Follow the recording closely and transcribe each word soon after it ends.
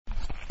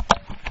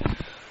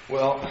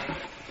Well,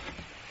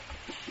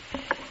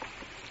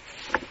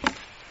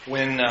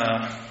 when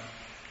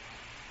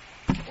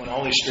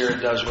Holy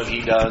Spirit does what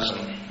He does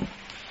and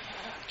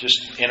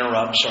just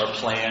interrupts our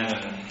plan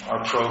and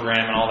our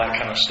program and all that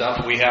kind of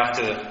stuff, we have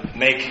to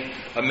make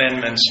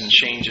amendments and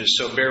changes.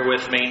 So bear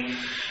with me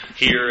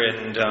here,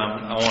 and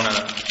I want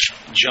to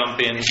jump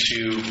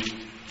into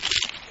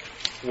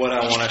what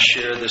I want to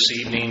share this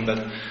evening.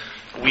 But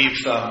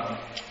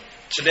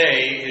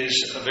today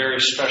is a very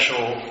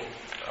special,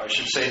 I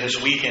should say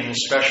this weekend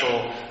is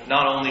special,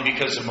 not only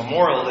because of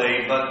Memorial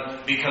Day,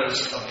 but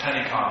because of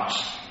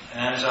Pentecost.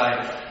 And as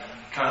I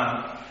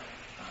kind of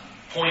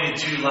pointed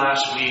to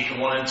last week, I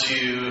wanted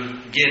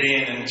to get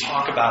in and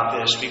talk about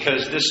this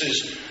because this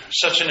is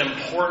such an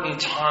important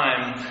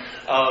time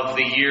of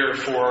the year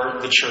for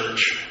the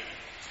church.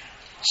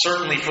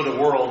 Certainly for the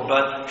world,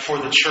 but for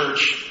the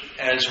church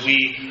as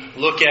we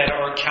look at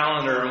our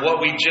calendar. And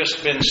what we've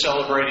just been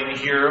celebrating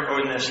here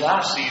in this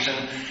last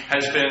season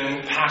has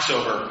been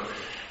Passover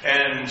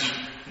and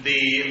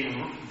the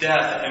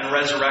death and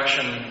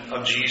resurrection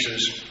of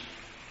Jesus.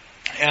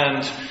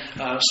 And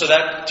so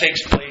that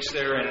takes place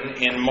there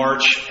in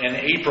March and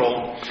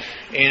April.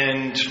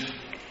 And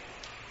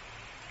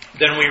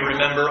then we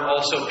remember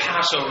also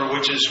Passover,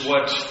 which is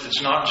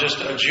it's not just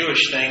a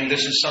Jewish thing.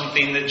 This is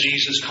something that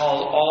Jesus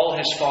called all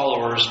His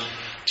followers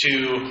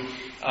to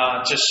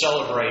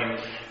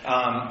celebrate.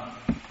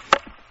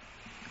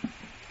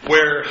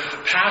 Where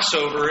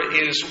Passover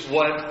is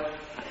what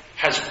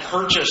has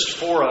purchased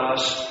for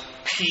us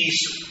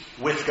peace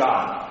with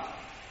God.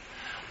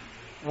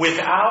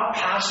 Without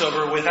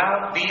Passover,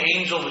 without the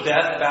angel of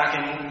death back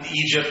in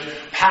Egypt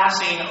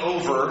passing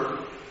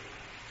over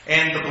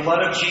and the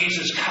blood of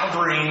Jesus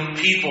covering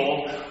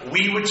people,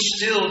 we would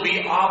still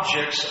be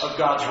objects of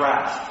God's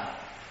wrath.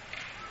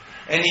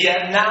 And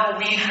yet now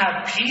we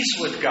have peace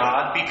with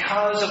God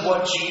because of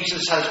what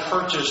Jesus has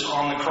purchased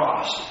on the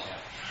cross.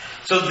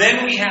 So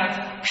then we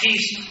have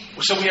peace.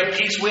 So we have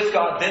peace with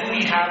God. Then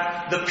we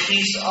have the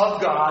peace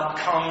of God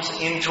comes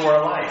into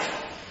our life.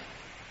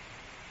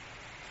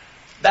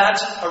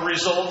 That's a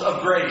result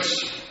of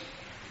grace.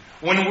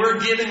 When we're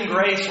given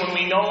grace, when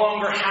we no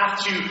longer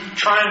have to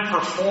try and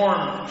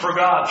perform for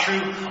God.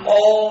 Through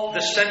all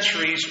the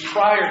centuries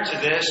prior to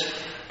this,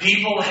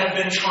 people have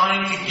been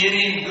trying to get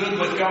in good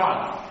with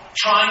God.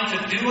 Trying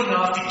to do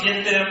enough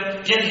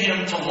to get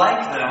Him to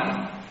like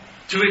them,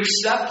 to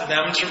accept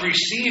them, to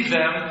receive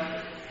them.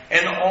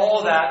 And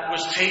all that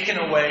was taken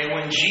away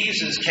when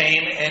Jesus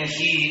came and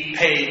He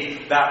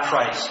paid that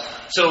price.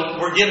 So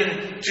we're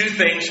given two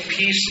things,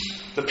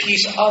 the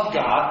peace of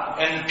God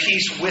and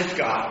peace with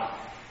God.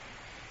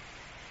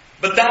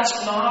 But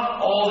that's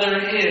not all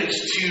there is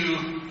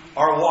to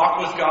our walk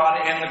with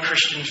God and the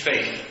Christian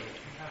faith.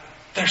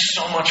 There's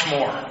so much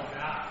more.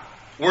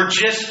 We're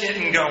just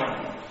getting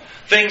going.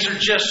 Things are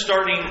just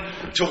starting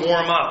to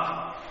warm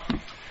up.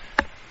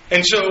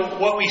 And so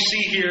what we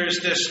see here is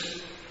this.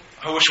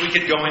 I wish we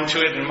could go into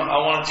it, and I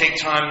want to take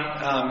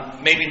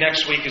time, maybe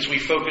next week as we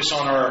focus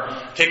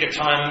on take a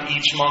time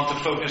each month to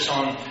focus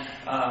on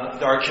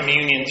our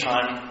communion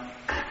time.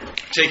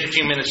 Take a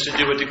few minutes to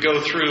do it, to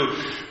go through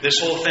this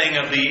whole thing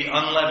of the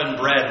unleavened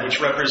bread, which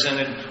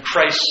represented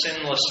Christ's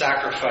sinless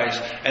sacrifice.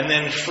 And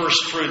then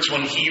first fruits,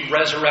 when He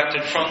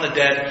resurrected from the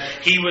dead,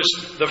 He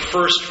was the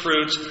first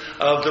fruits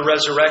of the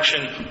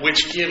resurrection,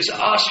 which gives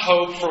us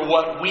hope for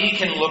what we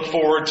can look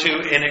forward to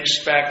and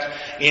expect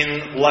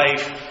in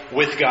life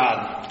with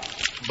God.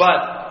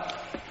 But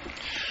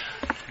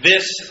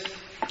this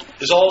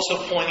is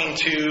also pointing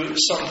to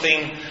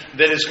something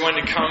that is going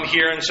to come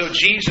here. And so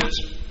Jesus,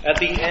 at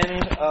the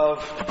end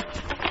of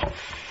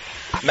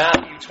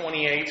Matthew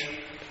 28,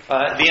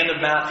 at the end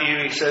of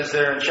Matthew, He says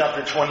there in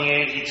chapter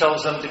 28, He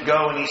tells them to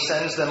go and He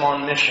sends them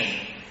on mission.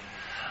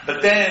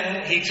 But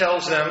then He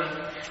tells them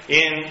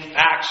in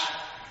Acts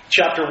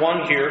chapter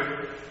 1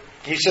 here,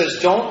 He says,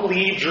 don't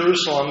leave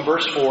Jerusalem,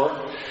 verse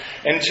 4,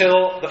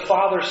 until the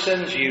Father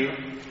sends you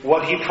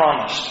what He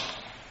promised.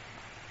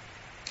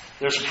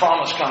 There's a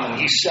promise coming.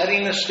 He's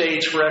setting the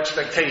stage for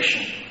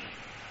expectation.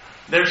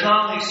 There's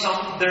not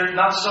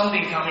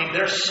something coming,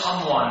 there's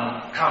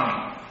someone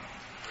coming.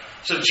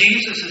 So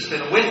Jesus has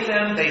been with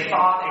them. They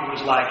thought it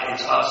was like,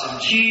 it's us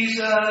and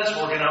Jesus.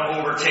 We're going to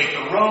overtake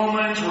the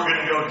Romans. We're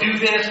going to go do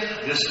this.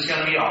 This is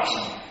going to be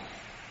awesome.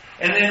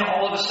 And then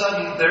all of a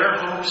sudden, their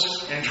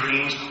hopes and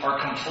dreams are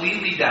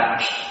completely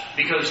dashed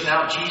because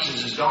now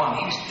Jesus is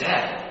gone. He's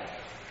dead.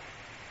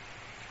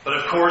 But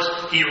of course,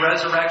 He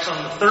resurrects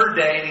on the third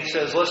day and He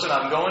says, listen,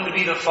 I'm going to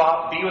be with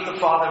the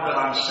Father, but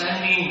I'm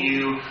sending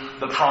you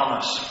the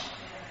promise.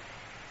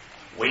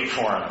 Wait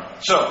for Him.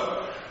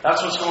 So,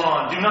 that's what's going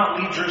on. Do not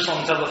leave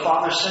Jerusalem until the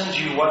Father sends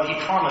you what He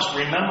promised.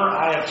 Remember,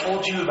 I have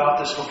told you about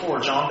this before.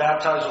 John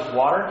baptized with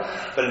water,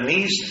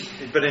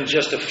 but in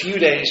just a few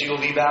days you will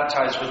be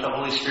baptized with the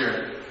Holy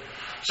Spirit.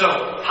 So,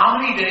 how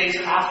many days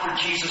after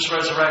Jesus'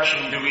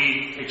 resurrection do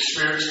we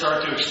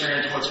start to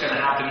experience what's going to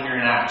happen here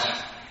in Acts?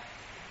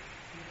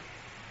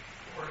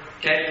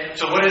 Okay,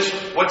 so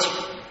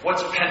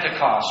what's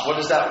Pentecost? What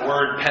does that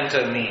word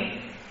penta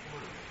mean?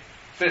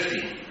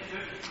 50.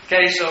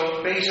 Okay,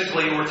 so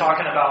basically we're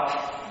talking about,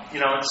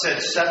 it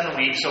said 7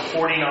 weeks, so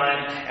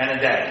 49 and a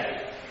day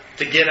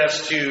to get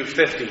us to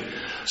 50.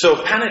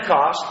 So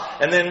Pentecost,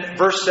 and then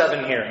verse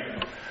 7 here.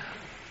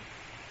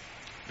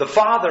 The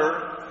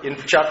Father, in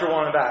chapter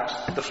 1 of Acts,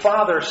 the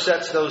Father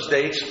sets those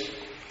dates,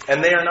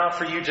 and they are not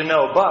for you to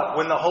know. But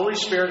when the Holy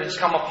Spirit has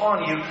come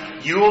upon you,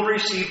 you will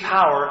receive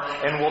power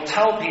and will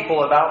tell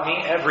people about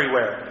me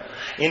everywhere.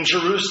 In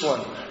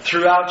Jerusalem,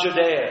 throughout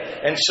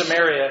Judea and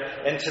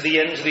Samaria, and to the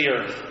ends of the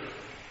earth.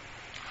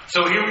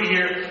 So here we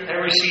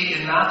see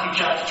in Matthew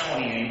chapter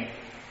 28,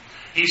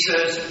 he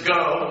says,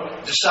 go,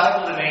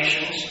 disciple the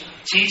nations,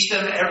 teach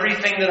them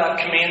everything that I've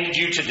commanded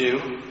you to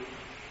do,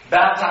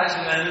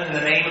 baptizing them in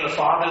the name of the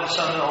Father, the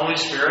Son, and the Holy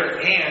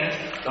Spirit, and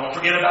don't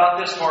forget about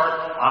this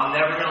part, I'm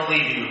never going to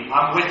leave you.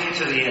 I'm with you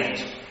to the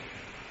end.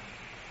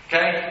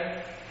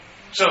 Okay?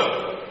 So,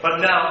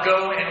 but now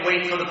go and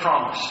wait for the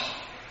promise.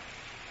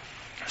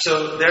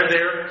 So they're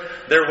there,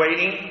 they're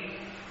waiting.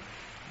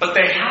 But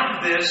they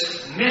have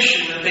this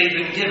mission that they've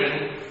been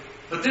given,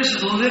 but this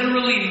is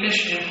literally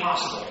mission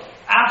impossible.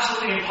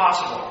 Absolutely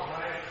impossible.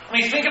 I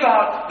mean, think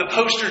about the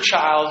poster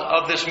child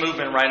of this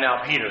movement right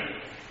now, Peter.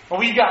 Well,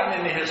 we've gotten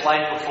into his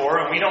life before,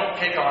 and we don't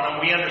pick on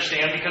him. We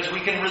understand because we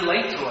can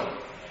relate to him.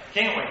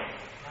 Can't we?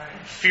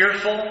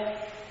 Fearful.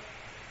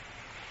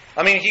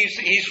 I mean,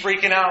 he's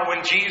freaking out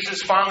when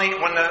Jesus finally,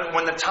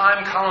 when the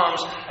time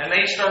comes, and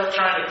they start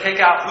trying to pick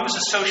out who's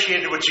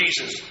associated with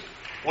Jesus.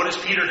 What does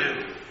Peter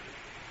do?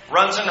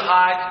 Runs and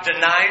hides,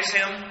 denies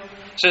him,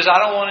 says, I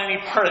don't want any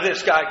part of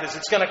this guy because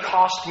it's going to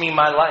cost me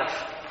my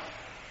life.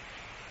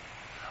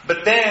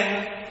 But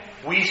then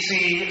we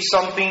see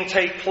something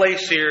take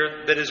place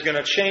here that is going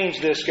to change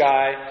this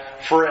guy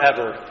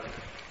forever.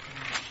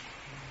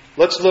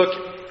 Let's look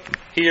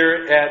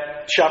here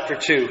at chapter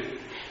 2.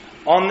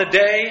 On the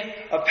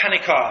day of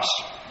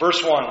Pentecost,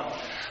 verse 1.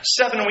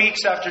 7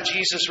 weeks after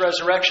Jesus'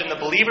 resurrection, the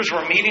believers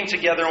were meeting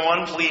together in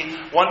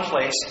one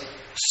place.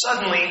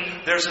 Suddenly,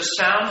 there's a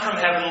sound from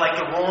heaven like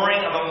the roaring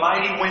of a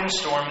mighty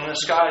windstorm in the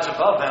skies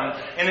above them,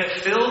 and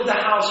it filled the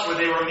house where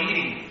they were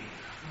meeting.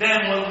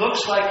 Then what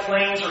looks like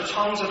flames or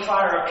tongues of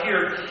fire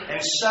appeared and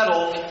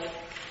settled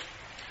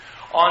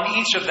on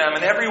each of them,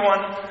 and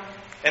everyone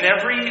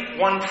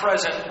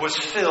present was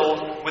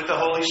filled with the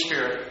Holy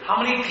Spirit. How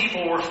many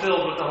people were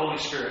filled with the Holy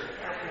Spirit?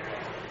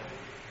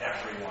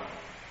 Everyone.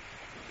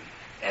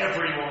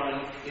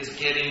 Everyone is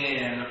getting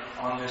in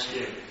on this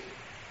gig.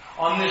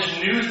 On this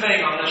new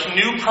thing, on this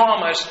new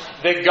promise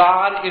that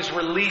God is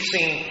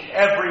releasing,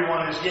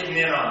 everyone is getting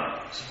in on it.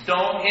 So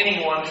don't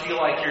anyone feel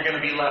like you're going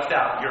to be left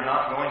out. You're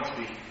not going to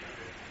be.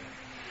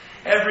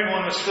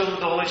 Everyone was filled with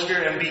the Holy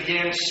Spirit and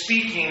began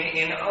speaking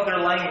in other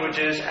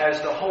languages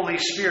as the Holy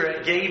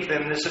Spirit gave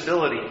them this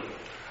ability.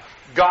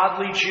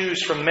 Godly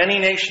Jews from many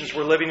nations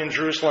were living in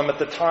Jerusalem at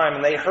the time,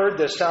 and they heard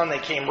this sound. They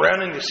came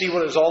running to see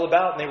what it was all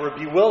about, and they were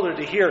bewildered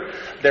to hear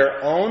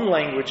their own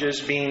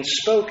languages being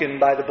spoken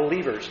by the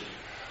believers.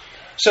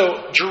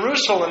 So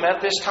Jerusalem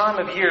at this time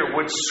of year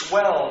would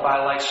swell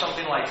by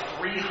something like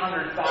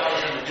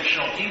 300,000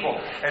 additional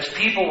people as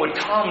people would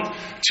come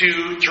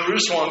to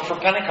Jerusalem for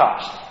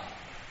Pentecost.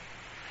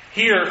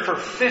 Here for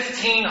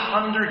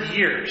 1,500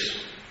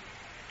 years,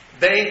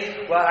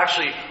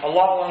 actually a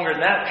lot longer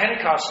than that,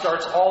 Pentecost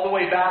starts all the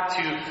way back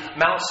to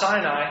Mount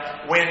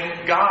Sinai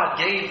when God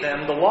gave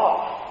them the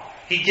law.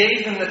 He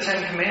gave them the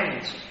Ten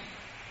Commandments.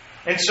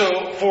 And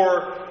so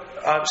for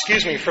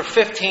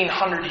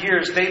 1,500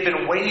 years, they've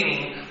been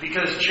waiting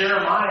because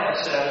Jeremiah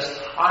says,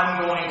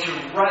 I'm going to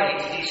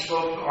write. He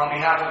spoke on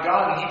behalf of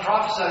God, and he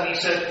prophesied, and he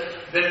said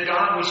that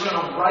God was going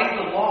to write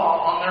the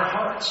law on their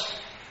hearts.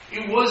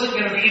 It wasn't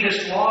going to be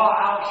this law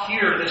out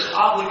here, this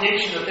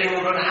obligation that they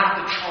were going to have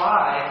to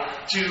try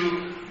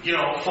to,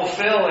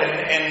 fulfill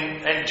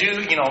and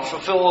do,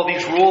 fulfill all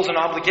these rules and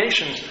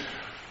obligations.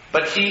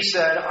 But he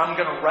said, I'm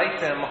going to write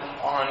them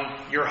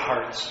on your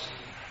hearts.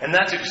 And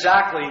that's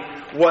exactly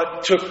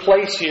what took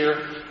place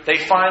here. They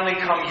finally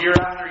come year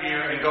after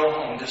year and go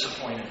home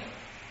disappointed.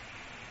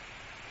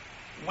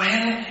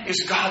 When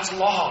is God's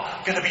law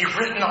going to be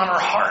written on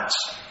our hearts?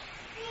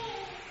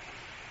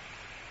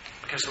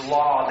 Because the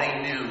law they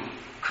knew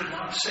could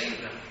not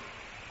save them.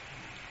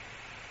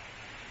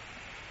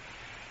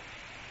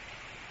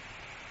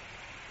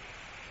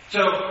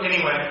 So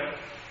anyway,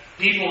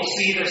 people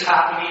see this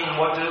happening, and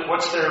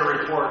what's their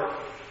report?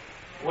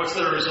 What's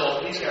the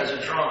result? These guys are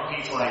drunk.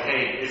 Pete's like,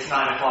 hey, it's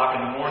 9 o'clock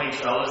in the morning,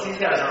 fellas. These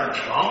guys aren't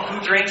drunk. Who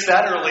drinks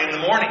that early in the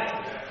morning?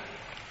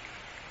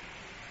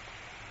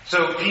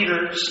 So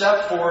Peter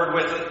stepped forward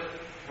with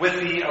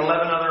the 11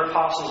 other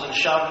apostles and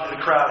shouted to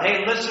the crowd,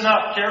 hey, listen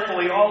up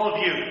carefully, all of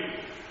you.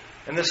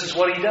 And this is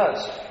what he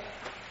does.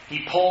 He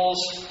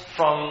pulls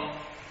from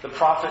the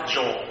prophet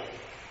Joel.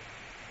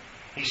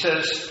 He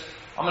says,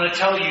 I'm going to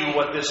tell you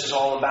what this is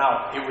all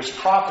about. It was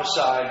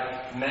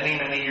prophesied many,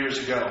 many years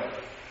ago.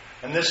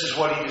 And this is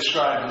what he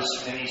described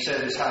and he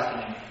said is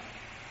happening.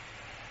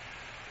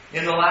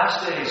 In the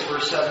last days,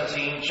 verse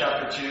 17,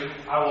 chapter 2,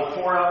 I will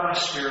pour out my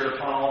Spirit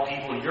upon all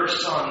people. Your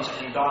sons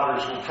and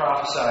daughters will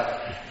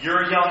prophesy.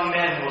 Your young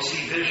men will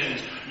see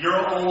visions.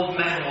 Your old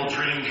men will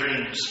dream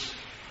dreams.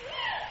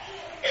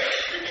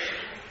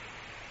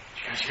 Did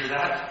you guys hear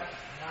that?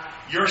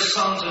 Your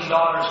sons and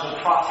daughters will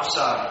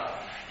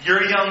prophesy.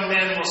 Your young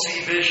men will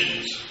see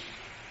visions.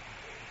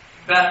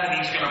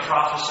 Bethany's going to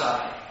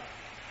prophesy.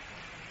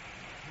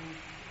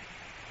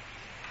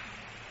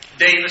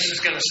 Davis is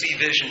going to see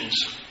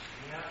visions.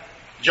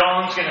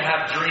 John's going to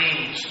have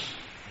dreams.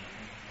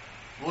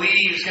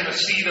 Lee is going to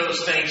see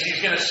those things.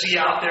 He's going to see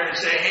out there and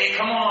say, hey,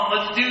 come on,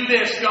 let's do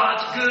this.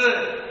 God's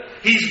good.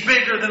 He's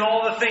bigger than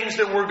all the things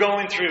that we're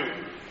going through.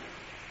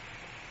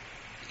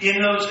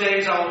 In those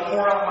days, I will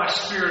pour out my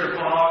Spirit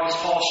upon August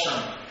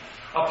Hallstrom,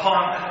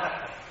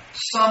 upon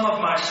some of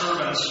my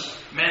servants,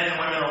 men and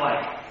women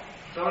alike.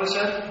 Is that what it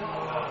said?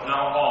 No,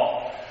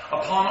 all.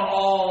 Upon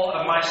all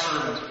of my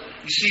servants.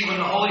 You see, when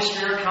the Holy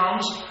Spirit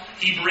comes,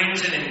 He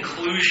brings an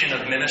inclusion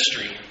of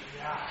ministry.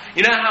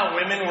 You know how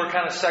women were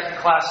kind of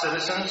second-class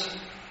citizens?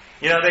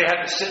 You know, they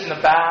had to sit in the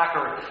back,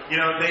 or, you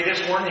know, they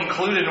just weren't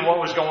included in what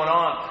was going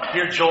on.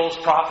 Here Joel's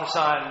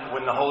prophesying,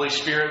 when the Holy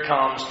Spirit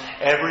comes,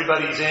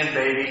 everybody's in,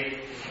 baby.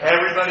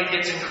 Everybody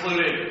gets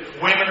included.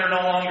 Women are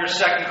no longer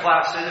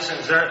second-class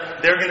citizens.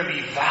 They're going to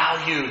be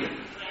valued.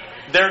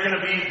 Their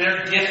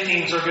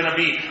giftings are going to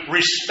be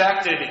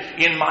respected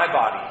in my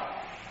body.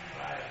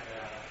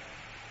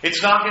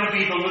 It's not going to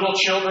be the little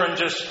children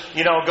just,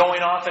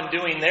 going off and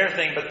doing their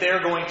thing, but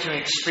they're going to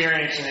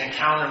experience and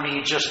encounter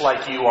me just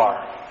like you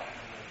are.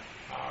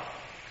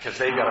 Because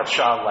they've got a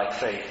childlike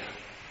faith.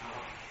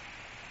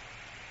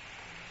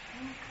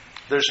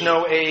 There's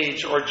no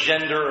age or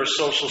gender or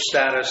social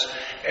status.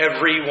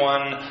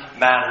 Everyone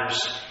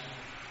matters.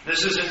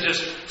 This isn't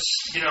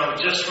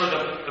just for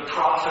the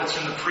prophets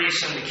and the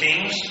priests and the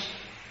kings.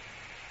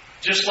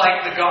 Just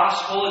like the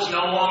gospel is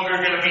no longer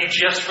going to be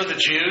just for the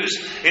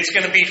Jews, it's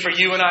going to be for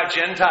you and I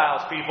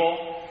Gentiles,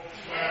 people.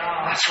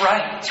 That's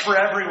right. It's for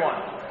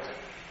everyone.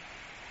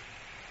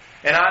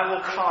 And I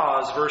will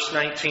cause, verse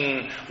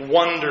 19,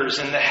 wonders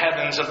in the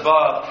heavens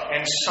above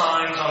and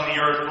signs on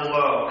the earth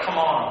below. Come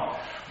on.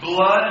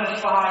 Blood and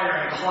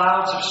fire and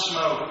clouds of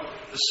smoke.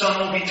 The sun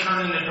will be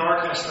turned into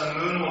darkness. The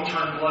moon will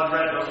turn blood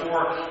red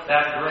before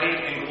that great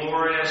and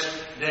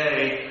glorious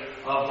day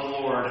of the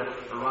Lord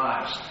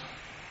arrives.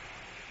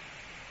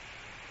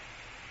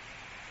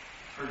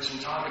 Heard some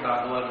talk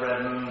about blood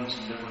red moons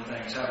and different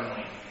things, haven't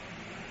we?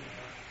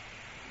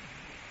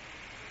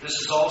 This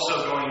is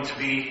also going to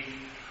be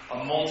a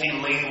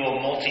multilingual,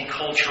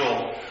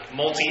 multicultural,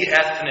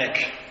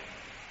 multi-ethnic.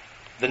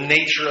 The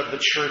nature of the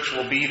church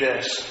will be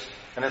this.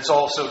 And it's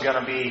also going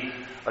to be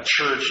a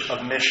church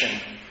of mission.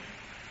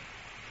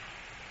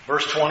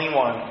 Verse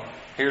 21,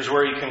 here's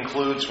where he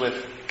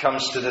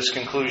comes to this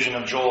conclusion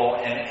of Joel.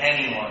 And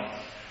anyone,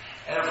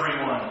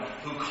 everyone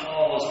who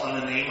calls on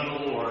the name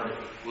of the Lord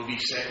will be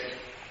saved.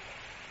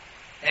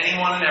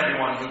 Anyone and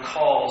everyone who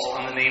calls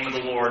on the name of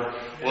the Lord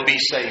will be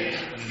saved.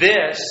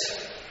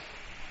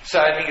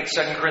 I think it's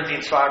 2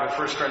 Corinthians 5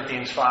 or 1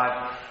 Corinthians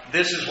 5.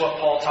 This is what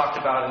Paul talked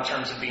about in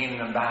terms of being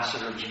an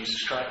ambassador of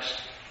Jesus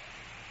Christ.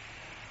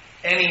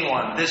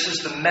 Anyone. This is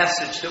the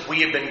message that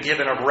we have been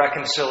given of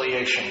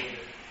reconciliation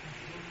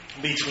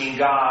between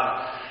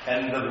God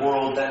and the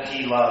world that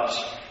He loves.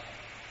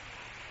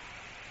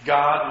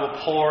 God will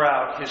pour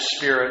out His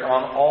Spirit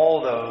on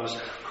all those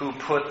who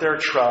put their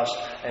trust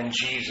in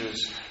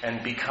Jesus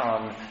and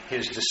become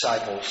His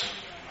disciples.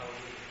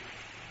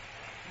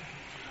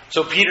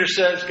 So Peter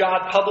says,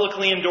 God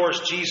publicly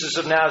endorsed Jesus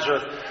of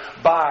Nazareth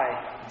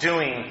by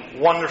doing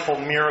wonderful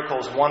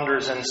miracles,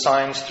 wonders, and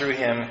signs through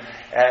Him,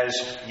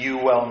 as you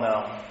well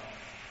know.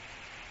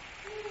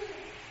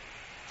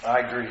 I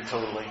agree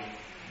totally.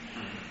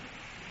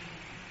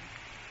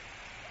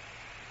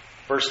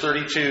 Verse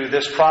 32,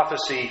 this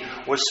prophecy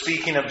was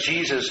speaking of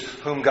Jesus,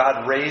 whom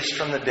God raised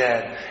from the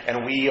dead,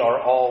 and we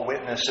are all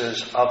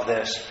witnesses of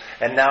this.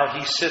 And now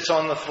He sits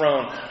on the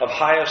throne of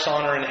highest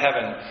honor in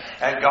heaven,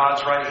 at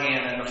God's right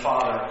hand and the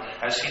Father,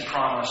 as He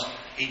promised.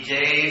 He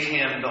gave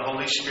Him the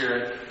Holy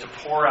Spirit to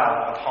pour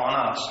out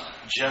upon us,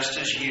 just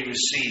as you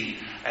see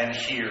and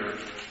hear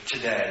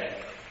today.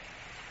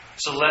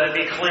 So let it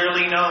be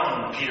clearly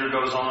known, Peter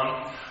goes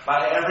on,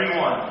 by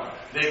everyone,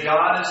 that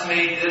God has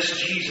made this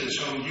Jesus,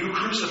 whom you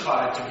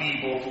crucified, to be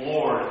both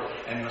Lord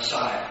and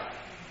Messiah.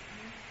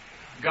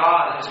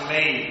 God has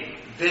made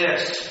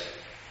this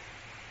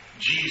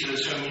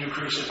Jesus, whom you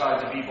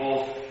crucified, to be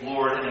both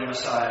Lord and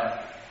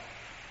Messiah.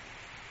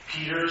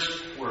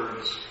 Peter's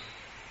words.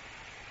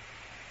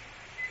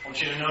 I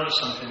want you to notice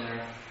something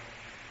there.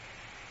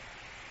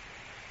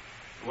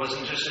 It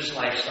wasn't just his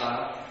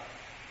lifestyle.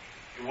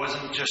 It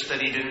wasn't just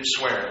that he didn't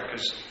swear,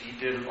 because he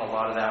did a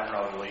lot of that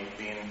probably,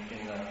 being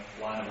in the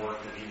line of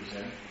work that he was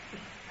in.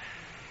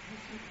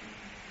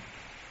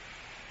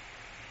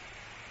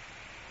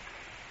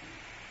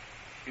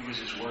 It was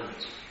his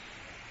words.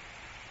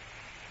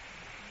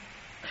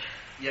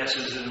 Yes,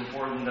 is it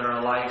important that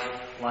our life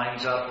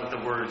lines up with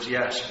the words?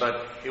 Yes,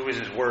 but it was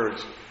his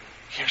words.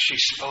 Here she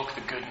spoke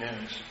the good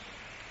news.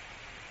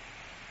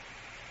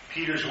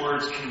 Peter's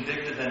words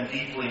convicted them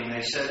deeply, and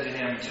they said to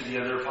him, to the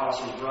other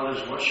apostles,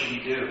 "Brothers, what should we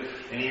do?"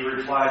 And he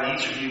replied,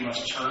 "Each of you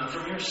must turn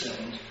from your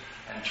sins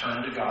and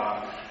turn to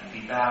God and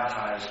be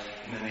baptized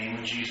in the name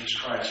of Jesus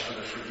Christ for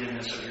the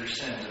forgiveness of your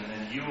sins, and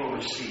then you will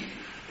receive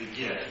the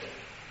gift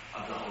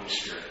of the Holy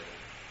Spirit."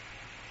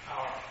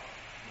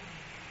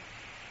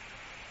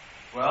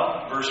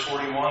 Well, verse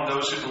 41,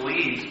 those who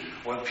believed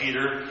what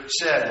Peter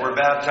said were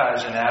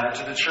baptized and added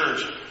to the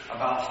church.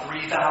 About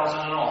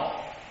 3,000 in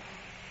all.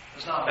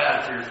 It's not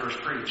bad for your first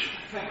preach.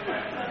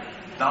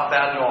 Not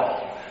bad at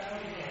all.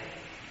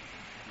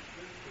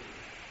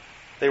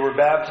 They were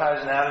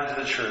baptized and added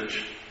to the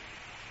church.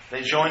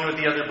 They joined with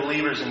the other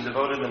believers and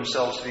devoted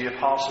themselves to the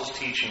apostles'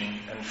 teaching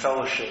and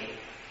fellowship,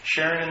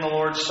 sharing in the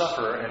Lord's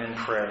Supper and in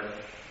prayer.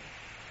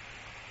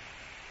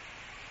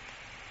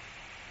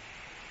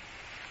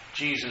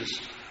 Jesus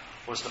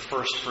was the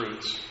first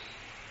fruits.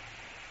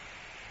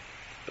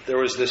 But there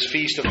was this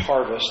feast of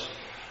harvest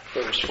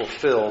that was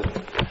fulfilled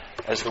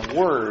as the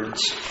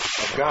words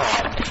of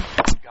God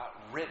got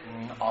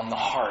written on the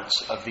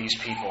hearts of these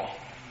people.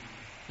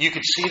 You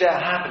could see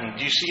that happening.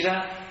 Do you see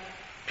that?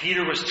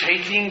 Peter was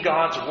taking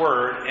God's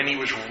word and he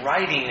was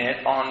writing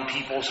it on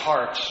people's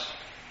hearts.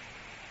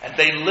 And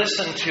they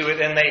listened to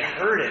it and they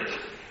heard it.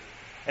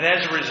 And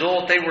as a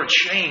result, they were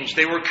changed.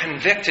 They were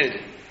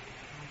convicted.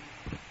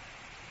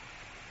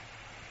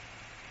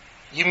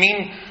 You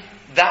mean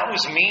that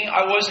was me?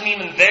 I wasn't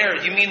even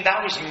there. You mean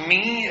that was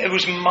me? It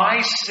was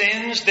my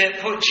sins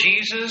that put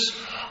Jesus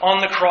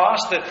on the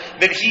cross?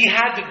 That He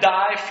had to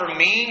die for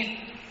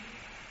me?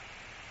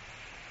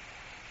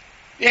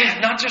 Yeah,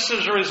 not just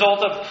as a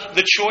result of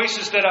the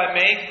choices that I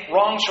make,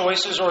 wrong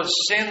choices, or the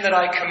sin that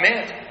I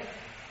commit.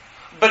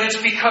 But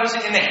it's because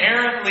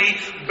inherently,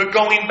 but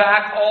going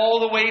back all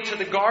the way to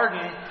the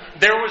garden,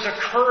 there was a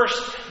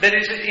curse that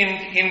is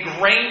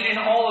ingrained in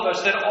all of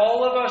us, that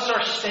all of us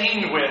are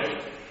stained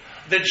with.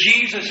 That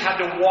Jesus had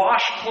to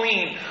wash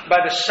clean by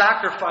the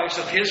sacrifice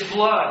of His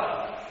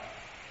blood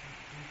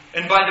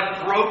and by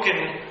the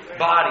broken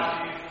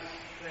body.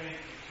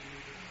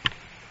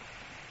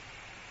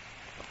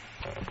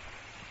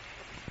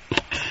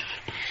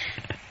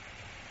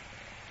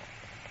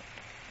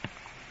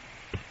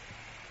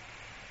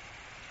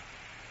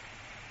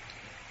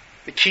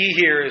 The key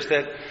here is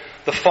that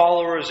the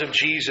followers of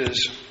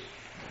Jesus,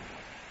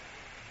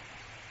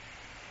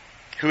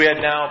 who had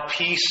now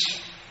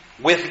peace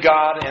with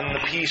God and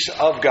the peace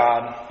of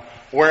God,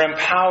 were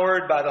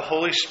empowered by the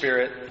Holy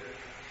Spirit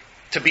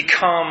to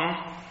become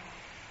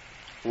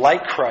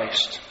like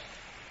Christ,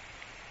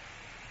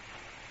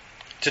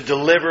 to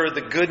deliver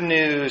the good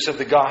news of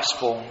the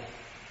gospel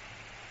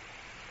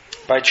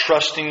by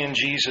trusting in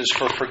Jesus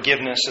for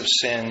forgiveness of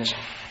sins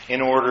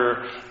in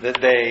order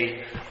that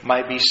they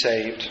might be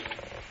saved.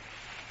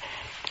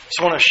 I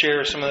just want to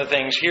share some of the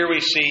things. Here we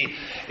see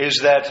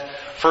is that,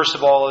 first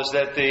of all, is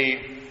that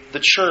the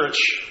church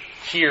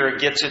here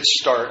gets its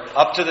start.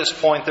 Up to this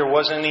point, there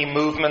wasn't any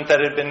movement that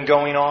had been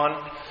going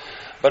on,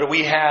 but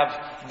we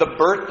have the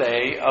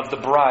birthday of the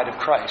bride of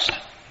Christ.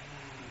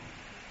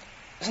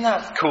 Isn't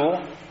that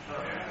cool?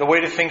 The way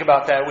to think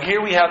about that.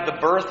 Here we have the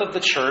birth of the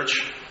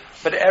church,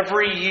 but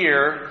every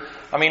year,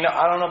 I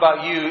don't know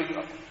about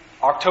you,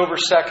 October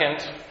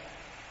 2nd,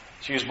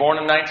 she was born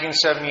in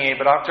 1978,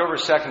 but October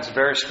 2nd is a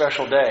very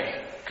special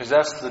day because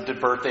that's the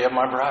birthday of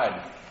my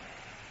bride.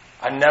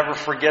 I never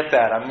forget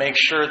that. I make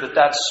sure that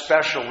that's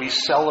special. We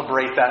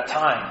celebrate that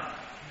time.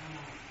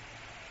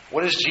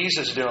 What is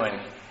Jesus doing?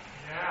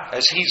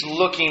 As He's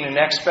looking in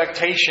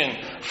expectation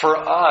for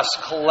us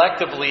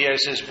collectively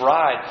as His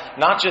bride,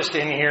 not just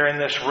in here in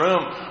this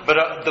room,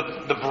 but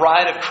the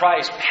bride of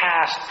Christ,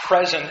 past,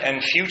 present,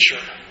 and future.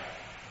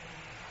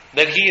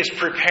 That He is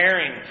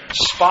preparing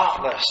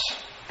spotless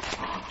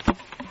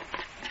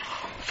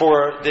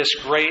for this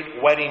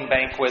great wedding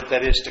banquet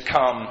that is to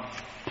come.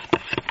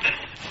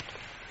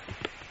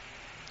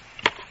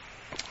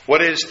 What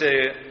does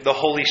the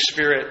Holy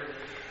Spirit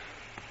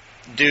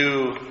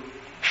do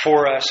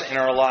for us in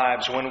our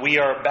lives when we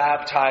are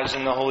baptized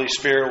in the Holy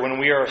Spirit, when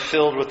we are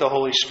filled with the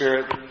Holy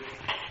Spirit?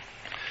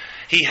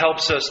 He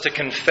helps us to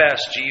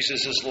confess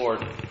Jesus is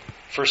Lord.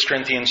 1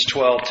 Corinthians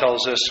 12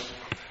 tells us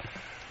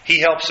He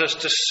helps us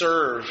to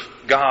serve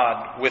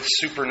God with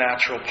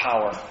supernatural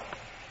power.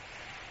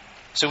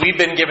 So we've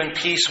been given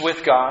peace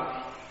with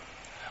God.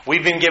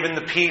 We've been given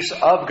the peace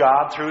of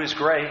God through His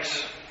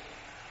grace.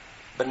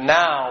 But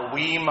now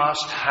we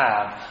must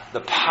have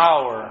the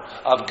power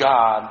of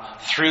God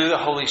through the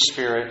Holy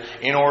Spirit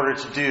in order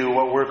to do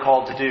what we're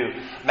called to do.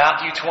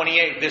 Matthew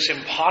 28, this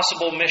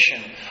impossible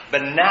mission.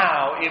 But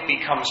now it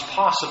becomes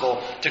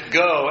possible to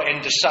go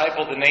and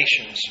disciple the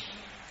nations.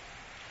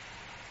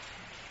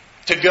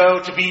 To go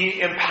to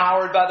be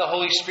empowered by the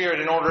Holy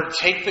Spirit in order to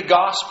take the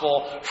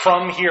gospel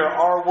from here,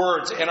 our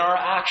words and our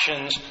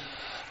actions,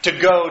 to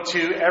go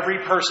to every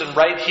person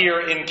right here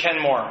in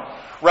Kenmore.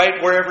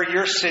 Right wherever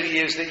your city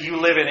is that you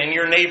live in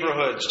your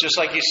neighborhoods. Just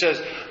like He says,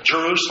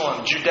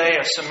 Jerusalem,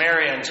 Judea,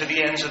 Samaria, and to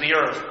the ends of the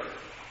earth.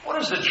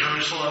 What is the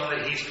Jerusalem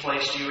that He's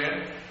placed you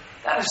in?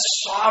 That is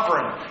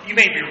sovereign. You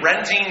may be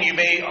renting, you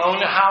may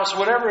own a house,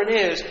 whatever it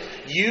is,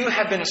 you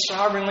have been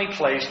sovereignly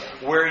placed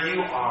where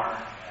you are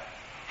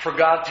for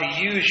God to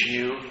use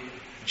you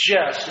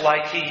just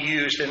like He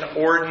used an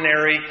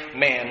ordinary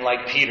man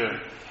like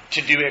Peter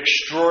to do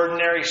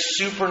extraordinary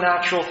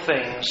supernatural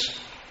things.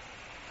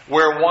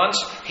 Where once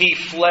he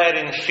fled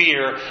in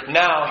fear,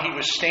 now he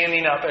was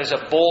standing up as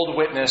a bold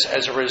witness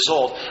as a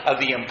result of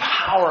the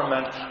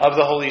empowerment of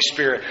the Holy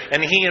Spirit.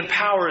 And He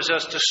empowers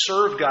us to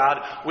serve God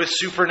with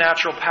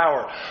supernatural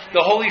power.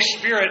 The Holy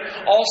Spirit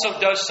also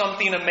does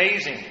something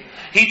amazing.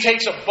 He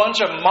takes a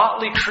bunch of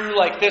motley crew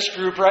like this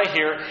group right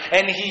here,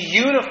 and He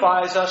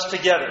unifies us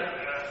together.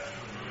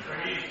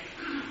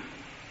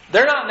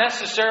 They're not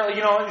necessarily,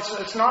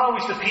 it's not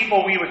always the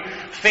people we would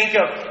think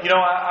of,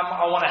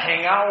 I want to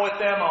hang out with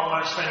them, I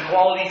want to spend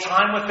quality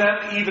time with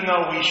them, even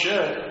though we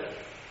should.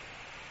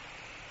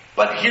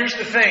 But here's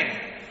the thing.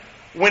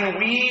 When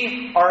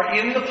we are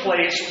in the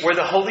place where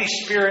the Holy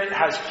Spirit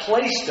has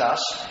placed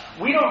us,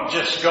 we don't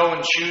just go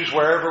and choose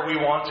wherever we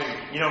want to,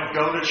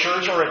 go to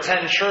church or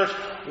attend church.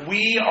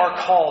 We are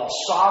called,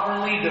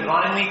 sovereignly,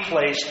 divinely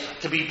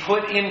placed, to be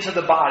put into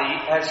the body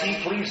as He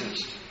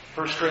pleases.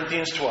 1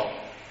 Corinthians 12.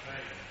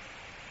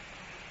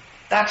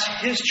 That's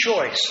His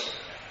choice.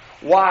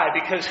 Why?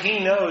 Because He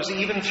knows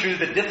even through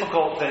the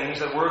difficult things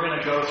that we're going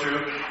to go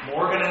through,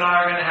 Morgan and I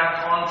are going to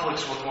have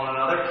conflicts with one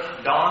another.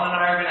 Don and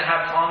I are going to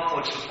have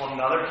conflicts with one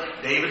another.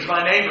 David's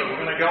my neighbor.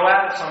 We're going to go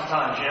at it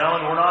sometimes,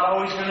 and we're not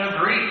always going to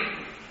agree.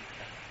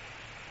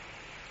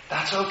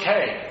 That's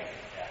okay.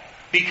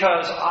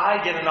 Because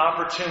I get an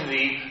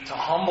opportunity to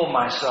humble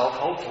myself,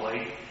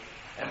 hopefully,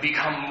 and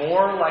become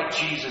more like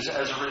Jesus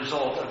as a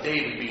result of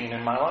David being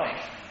in my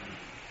life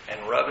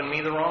and rubbing me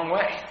the wrong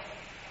way.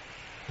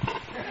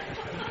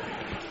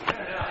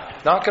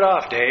 Knock it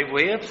off, Dave,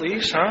 will you,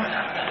 please,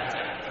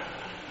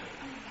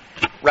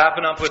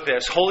 Wrapping up with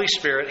this. Holy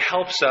Spirit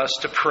helps us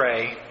to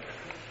pray.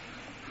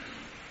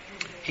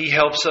 He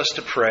helps us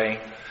to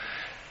pray.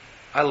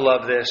 I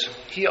love this.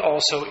 He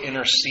also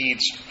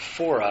intercedes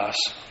for us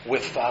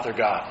with Father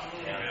God.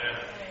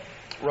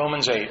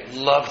 Romans 8.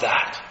 Love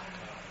that.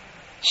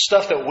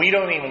 Stuff that we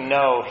don't even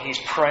know, He's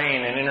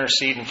praying and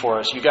interceding for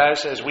us. You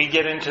guys, as we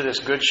get into this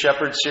Good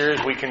Shepherd series,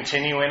 we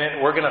continue in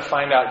it, we're going to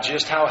find out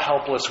just how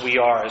helpless we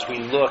are as we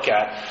look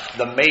at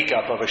the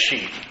makeup of a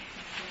sheep.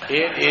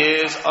 It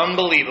is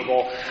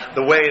unbelievable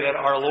the way that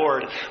our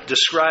Lord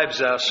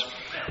describes us.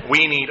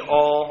 We need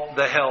all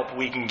the help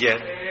we can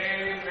get.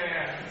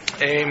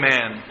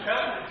 Amen.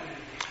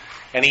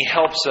 And He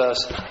helps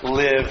us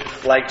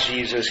live like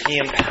Jesus. He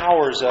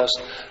empowers us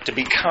to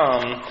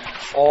become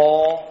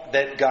all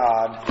that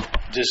God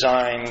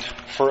designed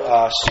for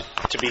us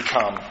to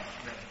become.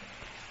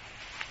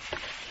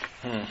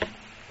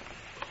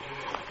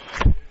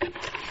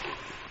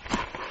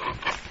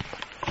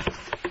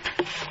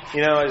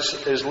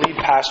 As lead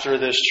pastor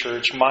of this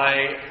church,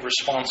 my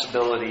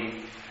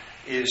responsibility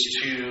is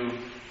to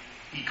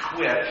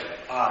equip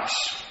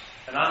us.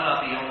 And I'm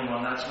not the only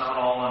one. That's not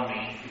all on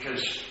me,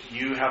 because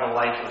you have a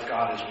life with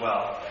God as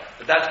well.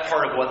 But that's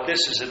part of what this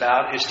is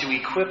about, is to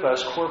equip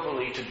us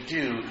corporately to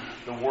do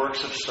the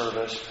works of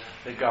service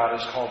that God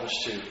has called us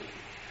to.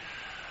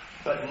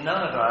 But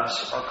none of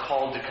us are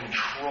called to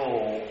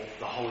control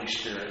the Holy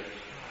Spirit.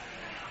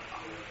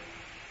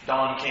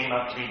 Don came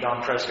up to me,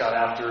 Don Prescott,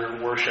 after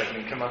worship,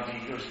 and he came up to me,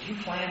 he goes, "Do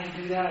you plan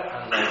to do that?"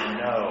 I'm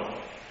like, "No."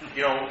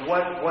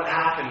 What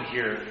happened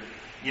here,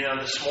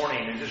 this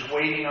morning, and just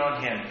waiting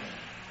on Him.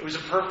 It was a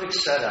perfect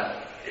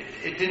setup.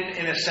 It didn't,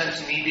 in a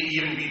sense, need to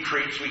even be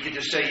preached. We could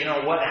just say,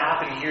 what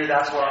happened here,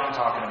 that's what I'm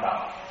talking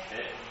about.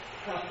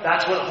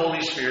 That's what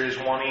Holy Spirit is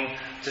wanting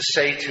to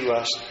say to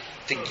us,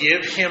 to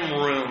give Him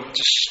room,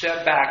 to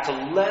step back, to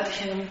let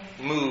Him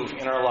move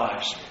in our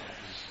lives.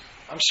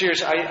 I'm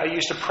serious. I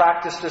used to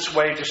practice this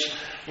way. Just,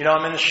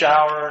 I'm in the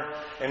shower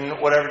and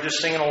whatever, just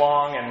singing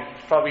along, and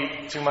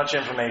probably too much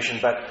information,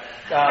 but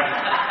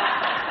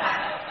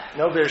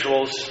no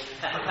visuals.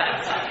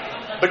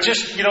 But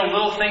just,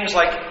 little things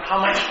like how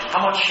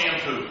much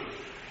shampoo.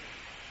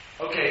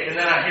 Okay, and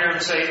then I hear Him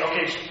say,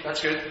 "Okay,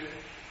 that's good."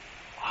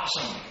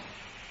 Awesome.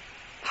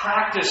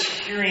 Practice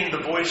hearing the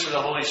voice of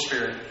the Holy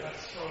Spirit.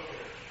 That's so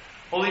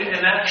good.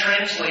 And that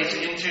translates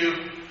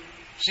into,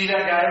 see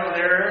that guy over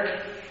there,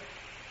 Eric?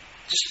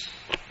 Just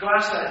go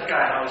ask that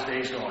guy how his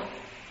day's going.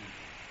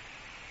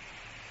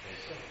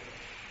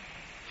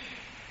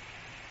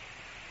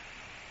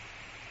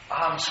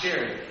 I'm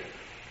scared.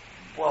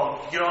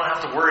 Well, you don't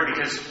have to worry,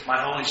 because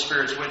my Holy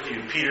Spirit's with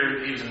you.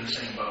 Peter, he was in the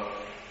same boat.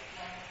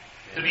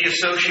 To be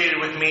associated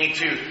with me,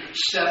 to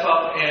step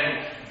up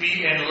and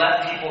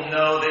let people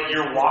know that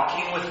you're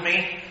walking with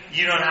me,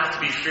 you don't have to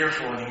be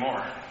fearful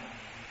anymore,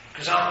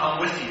 because I'm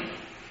with you.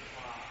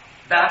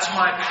 That's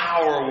my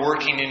power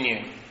working in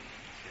you.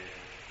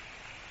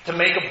 To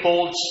make a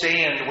bold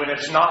stand when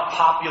it's not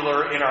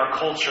popular in our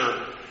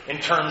culture in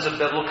terms of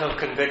biblical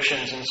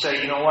convictions, and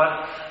say,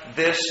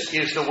 this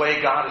is the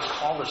way God has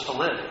called us to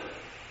live.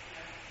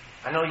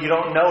 I know you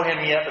don't know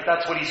Him yet, but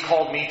that's what He's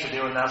called me to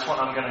do, and that's what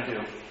I'm going to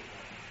do.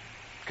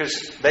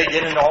 Because they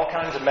get into all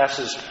kinds of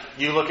messes.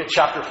 You look at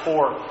chapter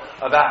 4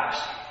 of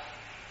Acts.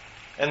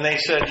 And they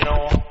said,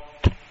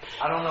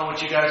 I don't know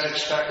what you guys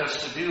expect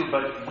us to do,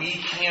 but we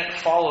can't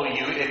follow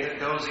you if it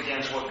goes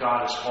against what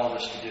God has called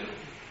us to do.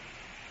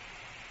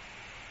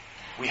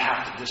 We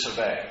have to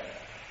disobey.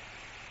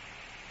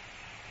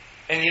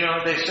 And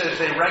they said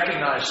they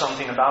recognized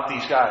something about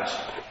these guys.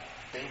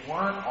 They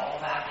weren't all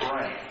that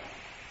bright.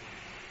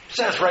 It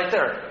says right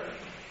there.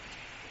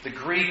 The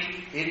Greek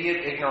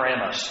idiot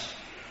ignoramus.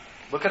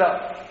 Look it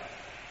up.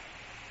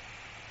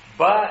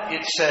 But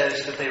it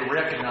says that they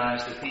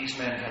recognized that these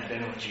men had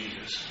been with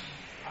Jesus.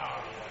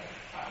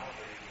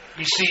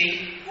 You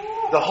see,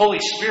 the Holy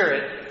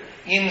Spirit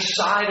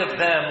inside of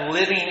them,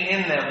 living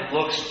in them,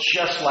 looks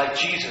just like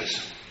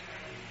Jesus.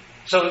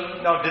 So,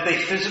 now, did they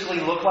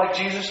physically look like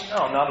Jesus?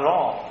 No, not at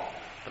all.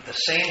 But the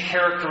same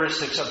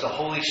characteristics of the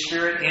Holy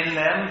Spirit in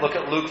them. Look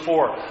at Luke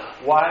 4.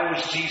 Why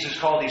was Jesus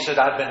called? He said,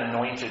 I've been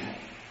anointed.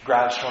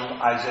 Grabs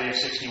from Isaiah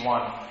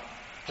 61.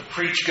 To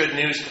preach good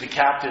news to the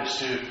captives,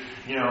 to,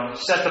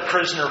 set the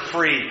prisoner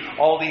free.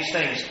 All these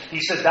things. He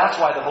said, that's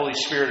why the Holy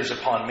Spirit is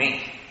upon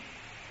me.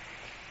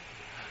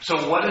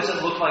 So what does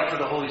it look like for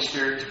the Holy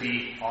Spirit to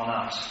be on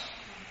us?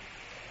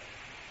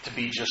 To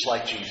be just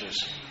like Jesus.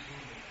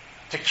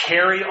 To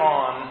carry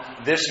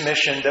on this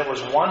mission that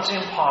was once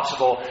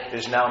impossible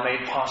is now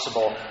made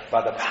possible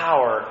by the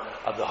power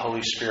of the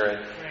Holy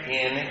Spirit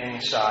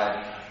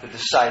inside the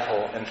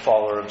disciple and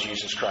follower of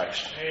Jesus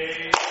Christ.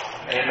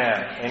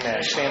 Amen.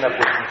 Amen. Stand up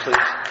with me,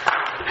 please.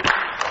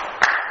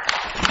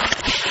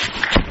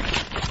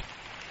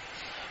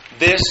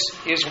 This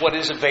is what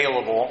is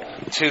available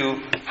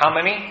to how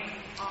many?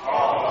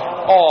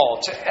 All.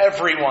 To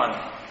everyone.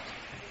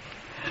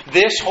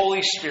 This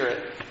Holy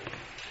Spirit,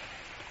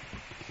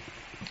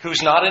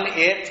 who's not an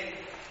it,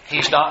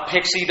 he's not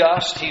pixie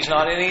dust, he's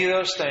not any of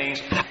those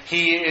things.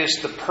 He is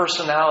the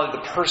personality,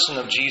 the person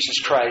of Jesus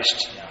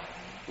Christ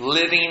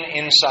living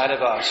inside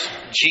of us.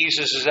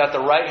 Jesus is at the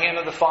right hand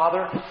of the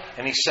Father,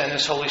 and He sent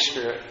His Holy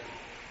Spirit.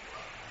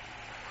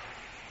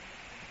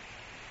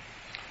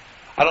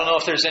 I don't know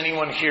if there's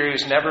anyone here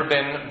who's never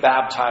been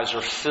baptized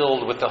or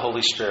filled with the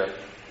Holy Spirit.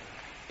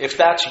 If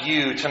that's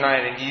you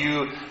tonight and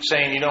you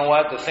saying, you know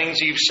what, the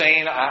things you've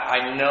saying,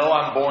 I know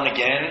I'm born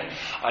again.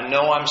 I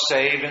know I'm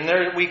saved.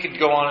 And we could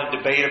go on a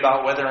debate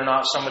about whether or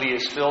not somebody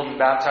is filled and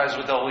baptized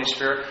with the Holy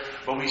Spirit.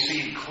 But we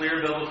see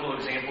clear biblical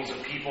examples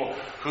of people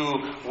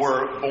who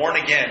were born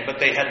again, but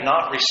they had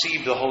not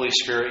received the Holy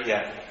Spirit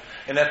yet.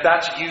 And if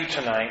that's you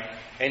tonight,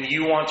 and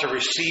you want to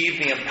receive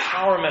the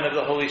empowerment of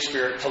the Holy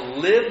Spirit to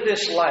live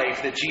this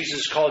life that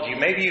Jesus called you.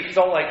 Maybe you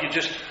felt like you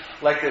just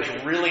like this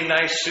really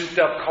nice souped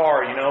up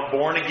car,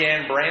 born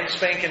again, brand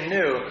spanking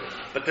new.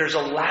 But there's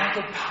a lack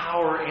of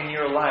power in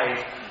your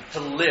life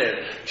to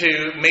live.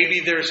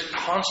 Maybe there's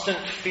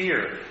constant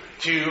fear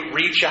to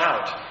reach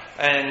out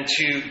and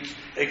to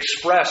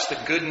express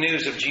the good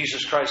news of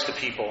Jesus Christ to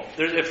people.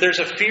 If there's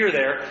a fear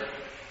there,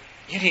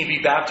 you need to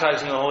be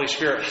baptized in the Holy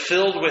Spirit,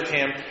 filled with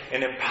Him,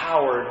 and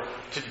empowered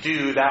to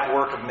do that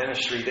work of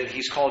ministry that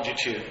He's called you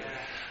to.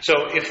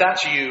 So if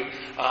that's you,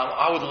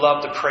 I would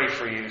love to pray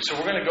for you. So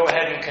we're going to go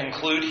ahead and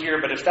conclude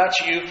here. But if that's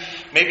you,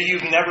 maybe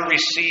you've never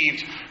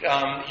received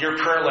your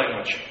prayer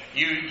language.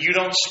 You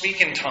don't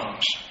speak in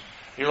tongues.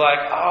 You're like,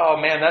 oh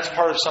man, that's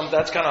part of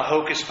that's kind of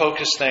hocus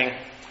pocus thing.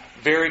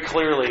 Very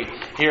clearly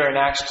here in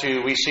Acts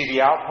 2, we see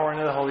the outpouring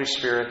of the Holy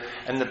Spirit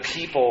and the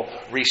people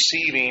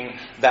receiving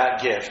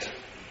that gift.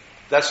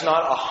 That's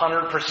not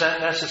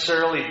 100%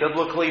 necessarily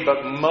biblically,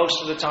 but most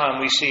of the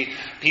time we see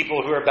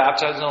people who are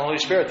baptized in the Holy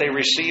Spirit, they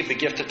receive the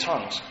gift of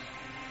tongues.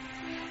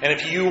 And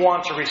if you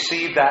want to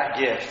receive that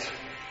gift,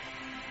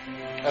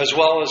 as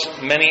well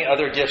as many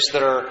other gifts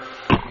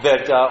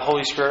that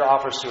Holy Spirit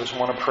offers to us, I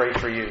want to pray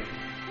for you.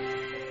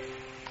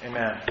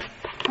 Amen.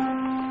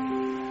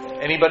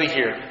 Anybody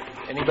here?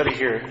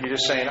 You're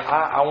just saying,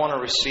 I want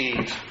to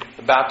receive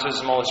the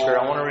baptism of the Holy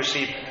Spirit. I want to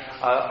receive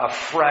a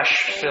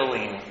fresh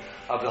filling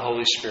of the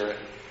Holy Spirit.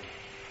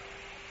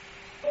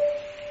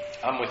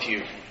 I'm with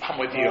you.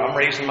 I'm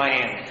raising my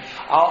hand.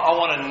 I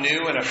want a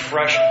new and a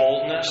fresh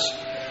boldness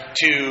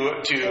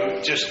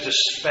to just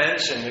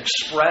dispense and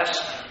express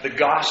the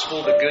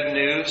gospel, the good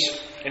news.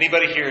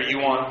 Anybody here, you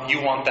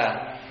want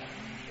that?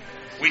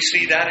 We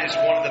see that as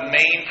one of the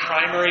main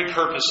primary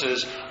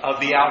purposes of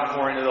the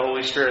outpouring of the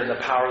Holy Spirit and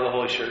the power of the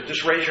Holy Spirit.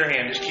 Just raise your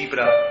hand. Just keep it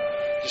up.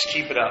 Just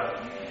keep it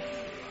up.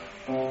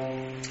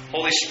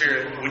 Holy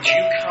Spirit, would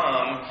you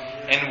come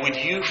and would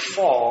you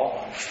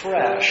fall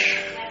fresh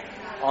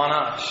on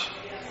us?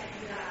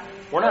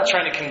 We're not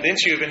trying to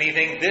convince you of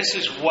anything. This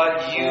is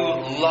what you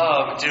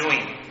love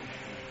doing.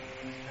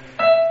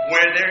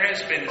 Where there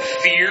has been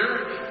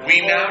fear, we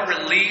now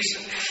release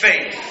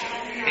faith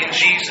in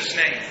Jesus'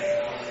 name.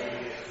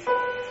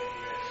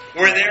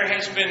 Where there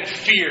has been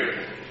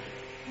fear,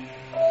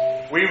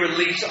 we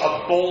release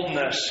a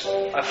boldness,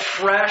 a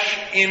fresh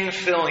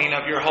infilling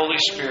of your Holy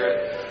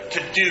Spirit to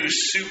do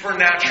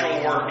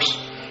supernatural works,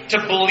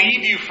 to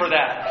believe you for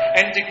that,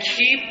 and to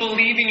keep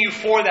believing you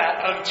for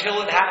that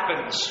until it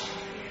happens.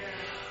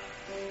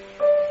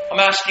 I'm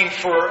asking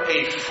for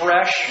a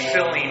fresh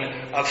filling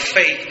of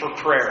faith for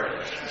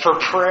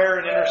prayer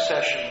and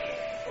intercession.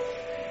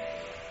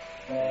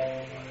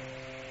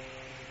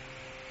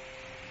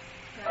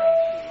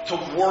 To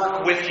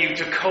work with you,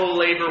 to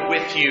co-labor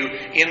with you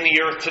in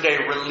the earth today,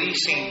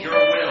 releasing your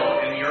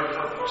will and your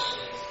purpose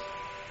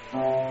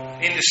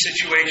into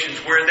situations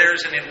where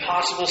there's an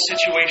impossible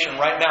situation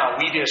right now.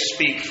 We just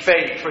speak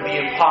faith for the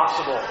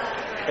impossible.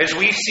 As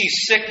we see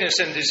sickness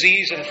and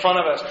disease in front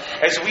of us,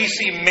 as we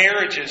see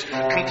marriages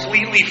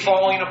completely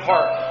falling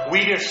apart,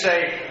 we just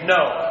say,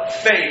 no,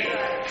 faith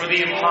for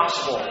the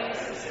impossible.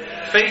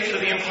 Faith for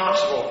the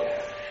impossible.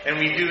 And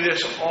we do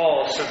this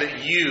all so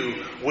that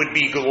you would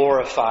be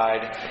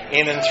glorified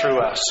in and through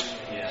us.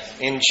 Yes.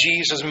 In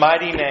Jesus'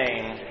 mighty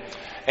name,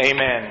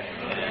 amen.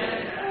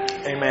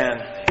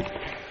 Amen.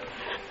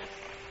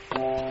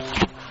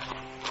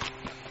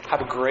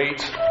 Have a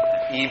great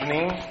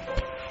evening.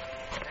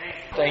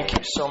 Thank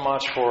you so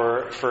much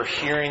for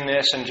hearing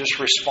this and just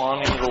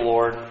responding to the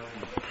Lord.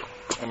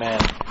 Amen.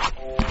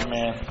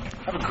 Amen.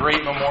 Have a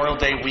great Memorial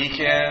Day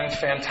weekend.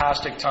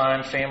 Fantastic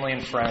time, family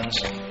and friends.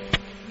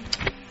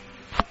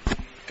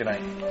 Good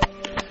night.